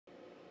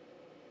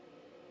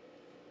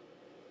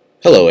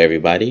Hello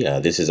everybody,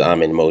 this is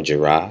Amin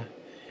Mojara,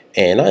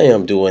 and I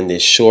am doing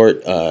this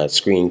short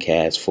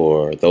screencast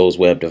for those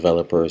web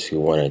developers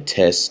who want to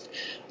test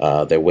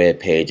their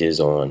web pages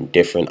on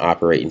different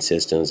operating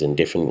systems and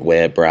different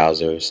web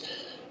browsers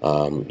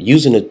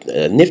using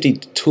a nifty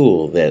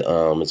tool that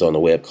is on the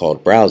web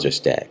called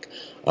BrowserStack.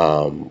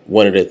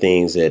 One of the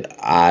things that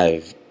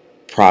I've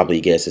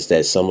probably guessed is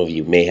that some of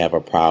you may have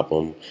a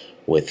problem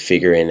with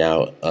figuring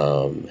out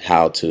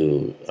how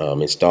to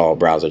install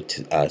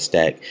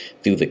Stack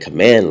through the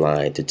command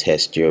line to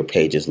test your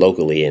pages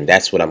locally, and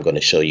that's what I'm going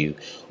to show you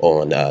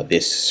on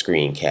this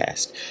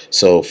screencast.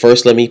 So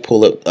first, let me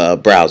pull up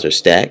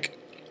BrowserStack.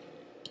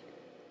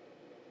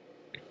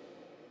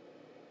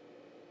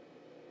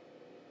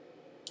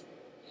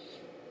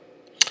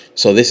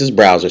 So this is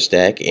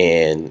BrowserStack,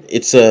 and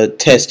it's a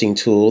testing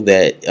tool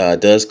that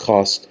does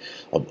cost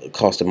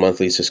a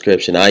monthly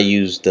subscription. I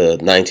use the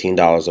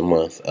 $19 a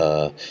month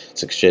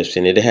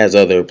subscription. It has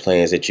other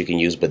plans that you can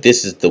use, but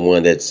this is the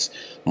one that's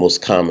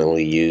most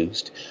commonly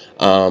used.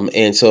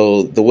 And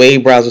so the way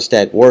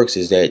BrowserStack works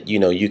is that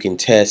you can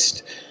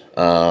test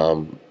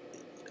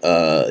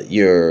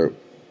your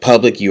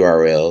public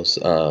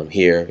URLs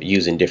here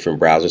using different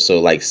browsers. So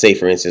like say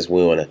for instance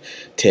we want to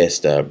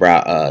test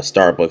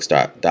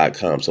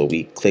starbucks.com, so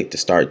we click the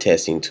start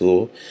testing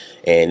tool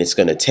and it's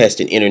going to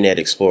test in Internet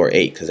Explorer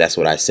 8 because that's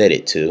what I set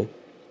it to,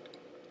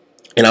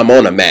 and I'm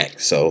on a Mac,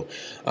 so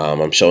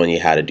I'm showing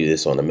you how to do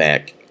this on the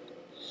Mac.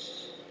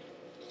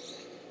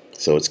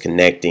 So it's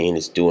connecting,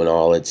 it's doing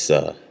all its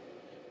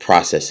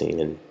processing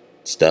and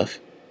stuff.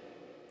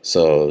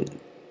 So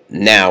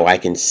now I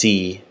can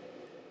see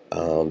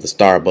the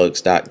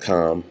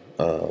starbucks.com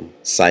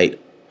site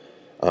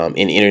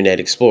in Internet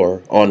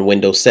Explorer on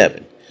Windows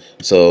 7.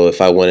 So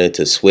if I wanted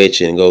to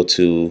switch and go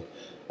to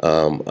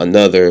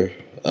another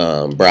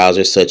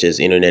browser such as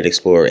Internet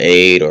Explorer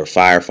 8 or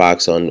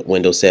Firefox on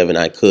Windows 7,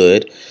 I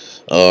could,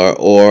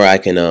 or I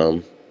could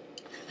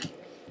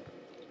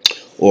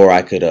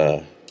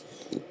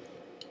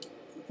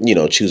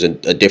choose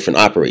a different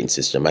operating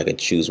system. I could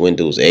choose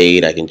Windows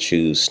 8, I can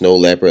choose Snow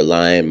Leopard,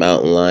 Lion,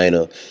 Mountain Lion,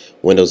 or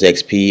Windows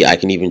XP. I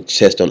can even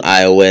test on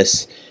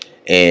iOS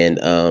and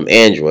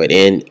Android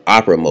and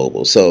Opera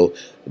Mobile. So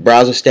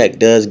BrowserStack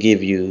does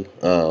give you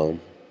a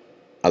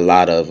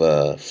lot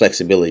of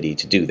flexibility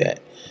to do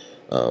that.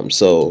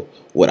 So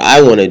what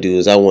I want to do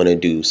is I want to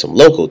do some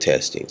local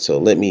testing. So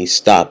let me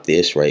stop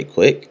this right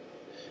quick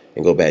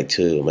and go back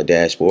to my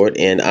dashboard,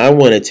 and I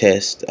want to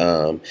test.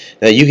 Now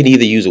you can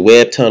either use a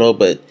web tunnel,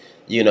 but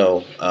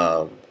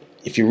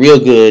if you're real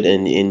good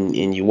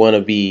and you want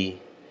to be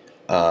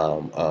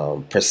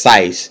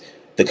precise,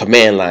 the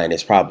command line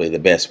is probably the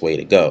best way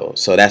to go.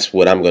 So that's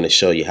what I'm going to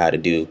show you how to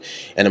do,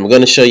 and I'm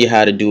going to show you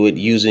how to do it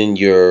using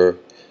your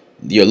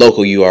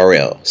local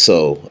URL.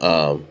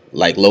 So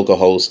like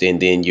localhost,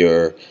 and then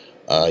your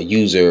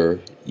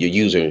user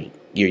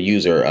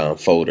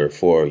folder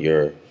for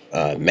your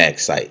Mac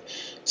site.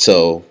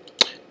 So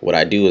what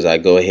I do is I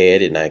go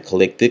ahead and I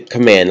click the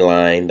command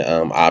line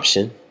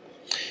option,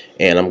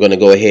 and I'm going to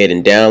go ahead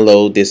and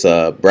download this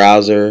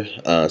browser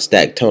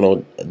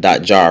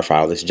stacktunnel.jar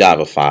file, this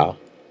Java file,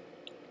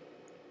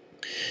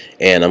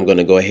 and I'm going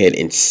to go ahead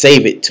and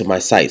save it to my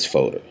sites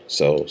folder.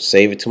 So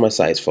save it to my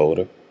sites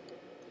folder,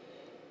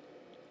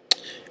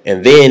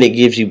 and then it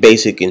gives you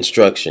basic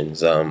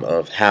instructions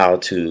of how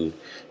to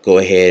go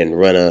ahead and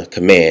run a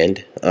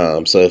command.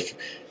 So if,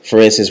 for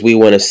instance, we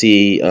want to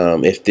see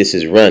if this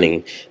is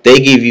running, they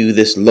give you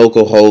this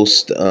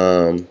localhost,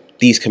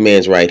 these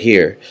commands right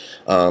here.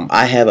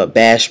 I have a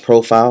bash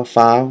profile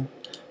file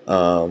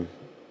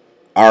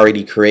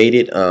already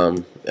created,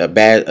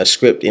 a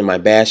script in my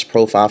bash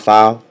profile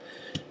file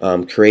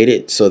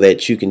created, so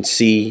that you can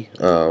see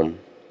how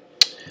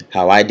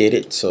I did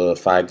it. So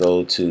if I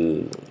go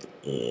to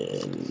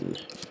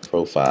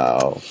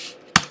profile,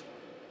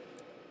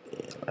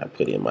 and I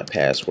put in my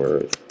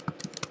password,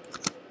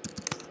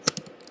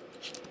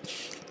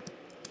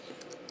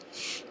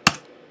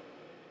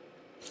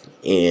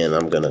 and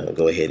I'm gonna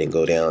go ahead and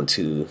go down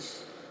to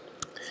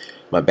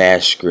my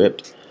bash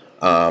script.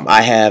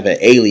 I have an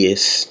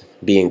alias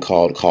being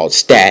called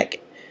stack,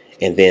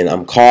 and then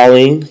I'm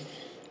calling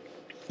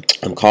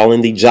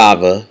the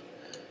Java.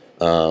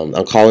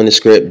 I'm calling the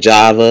script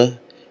Java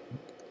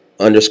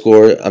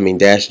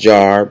dash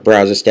jar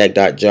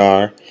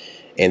browserstack.jar,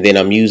 and then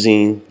I'm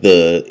using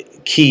the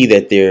key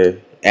that they're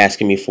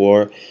asking me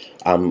for.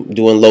 I'm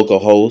doing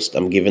localhost.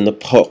 I'm giving the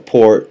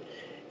port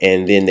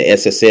and then the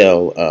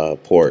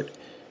SSL port.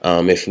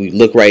 If we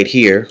look right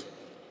here,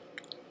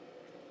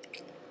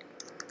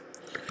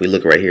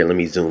 let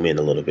me zoom in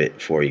a little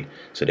bit for you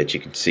so that you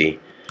can see.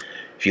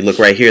 If you look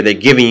right here, they're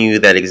giving you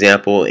that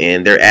example,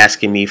 and they're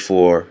asking me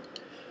for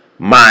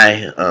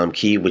my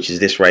key, which is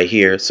this right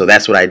here. So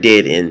that's what I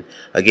did, and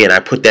again I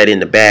put that in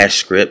the bash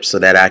script so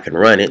that I can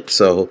run it.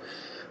 So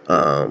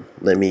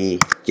let me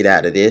get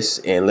out of this,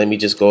 and let me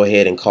just go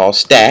ahead and call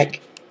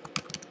stack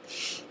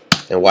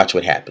and watch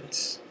what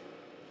happens.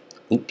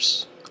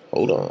 Oops,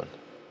 hold on.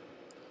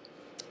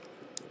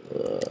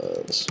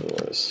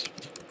 Source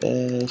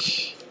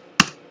bash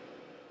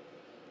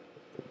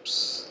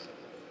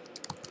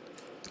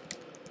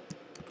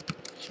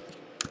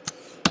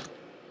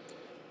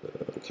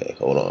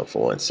Hold on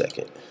for 1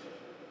 second.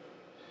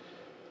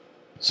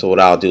 So what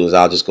I'll do is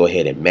I'll just go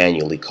ahead and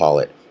manually call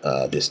it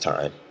this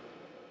time.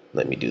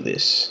 Let me do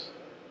this.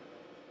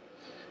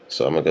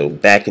 So I'm going to go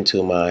back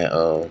into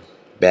my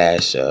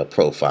bash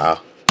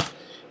profile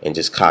and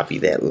just copy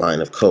that line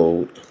of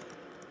code.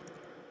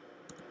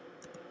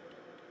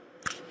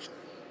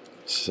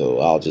 So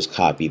I'll just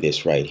copy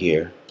this right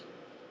here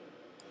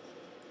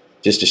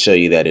just to show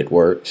you that it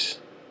works.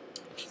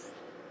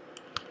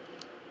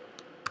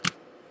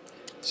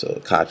 So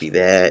copy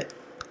that,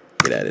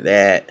 get out of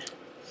that,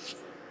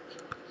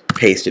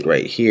 paste it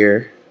right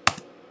here.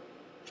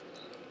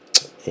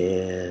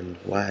 And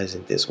why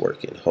isn't this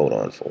working? Hold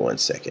on for 1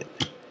 second.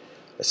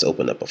 Let's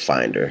open up a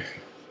Finder.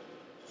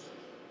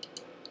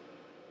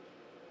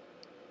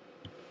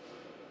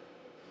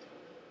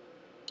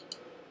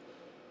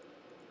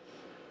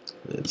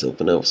 Let's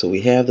open up. So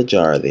we have the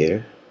jar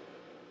there.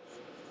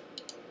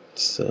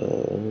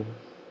 So,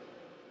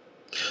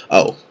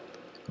 oh,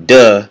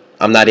 duh,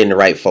 I'm not in the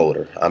right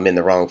folder. I'm in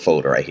the wrong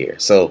folder right here.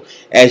 So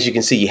as you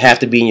can see, you have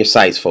to be in your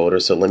sites folder.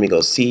 So let me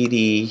go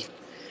cd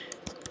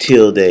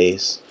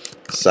tildes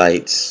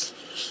sites.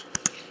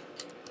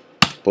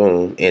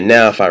 Boom. And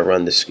now if I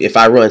run this, if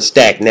I run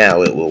stack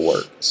now, it will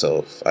work.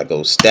 So if I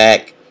go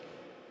stack,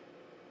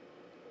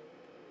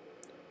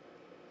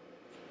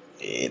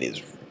 it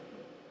is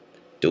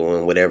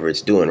doing whatever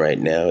it's doing right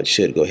now. It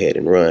should go ahead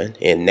and run,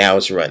 and now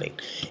it's running.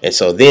 And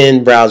so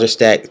then browser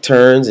stack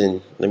turns,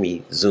 and let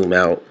me zoom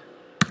out,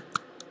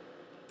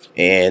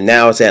 and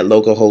now it's at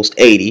localhost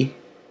 80.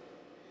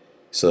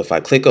 So if I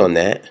click on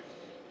that,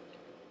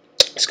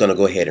 it's going to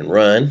go ahead and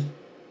run.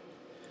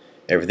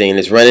 Everything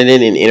is running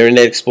in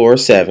Internet Explorer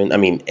 7, I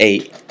mean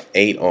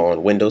 8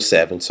 on Windows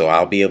 7. So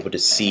I'll be able to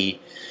see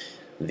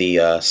the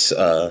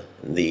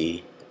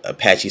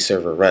Apache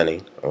server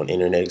running on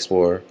Internet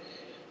Explorer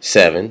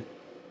 7.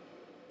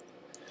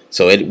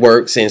 So it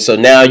works, and so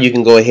now you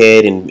can go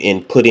ahead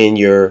and put in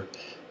your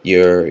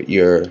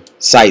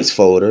sites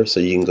folder. So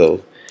you can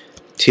go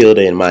tilde,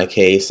 in my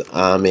case,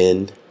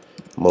 Amin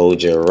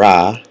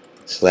Mojara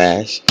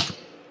 /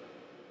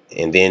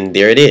 and then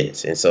there it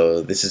is. And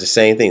so this is the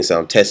same thing. So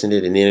I'm testing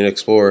it in Internet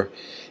Explorer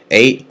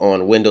 8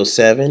 on Windows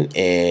 7,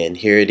 and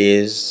here it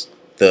is,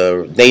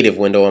 the native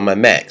window on my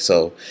Mac.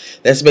 So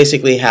that's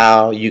basically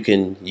how you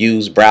can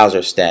use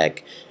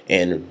BrowserStack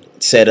and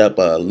set up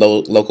a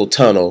local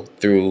tunnel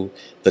through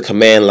the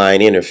command line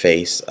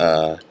interface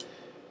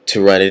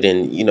to run it.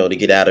 And to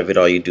get out of it,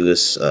 all you do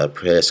is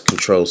press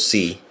Control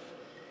C,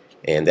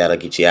 and that'll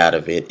get you out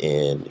of it.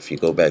 And if you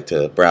go back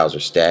to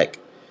BrowserStack,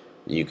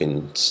 you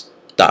can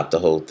stop the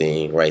whole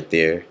thing right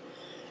there.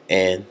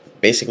 And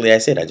basically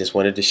that's it. I just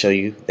wanted to show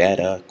you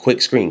that quick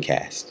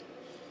screencast.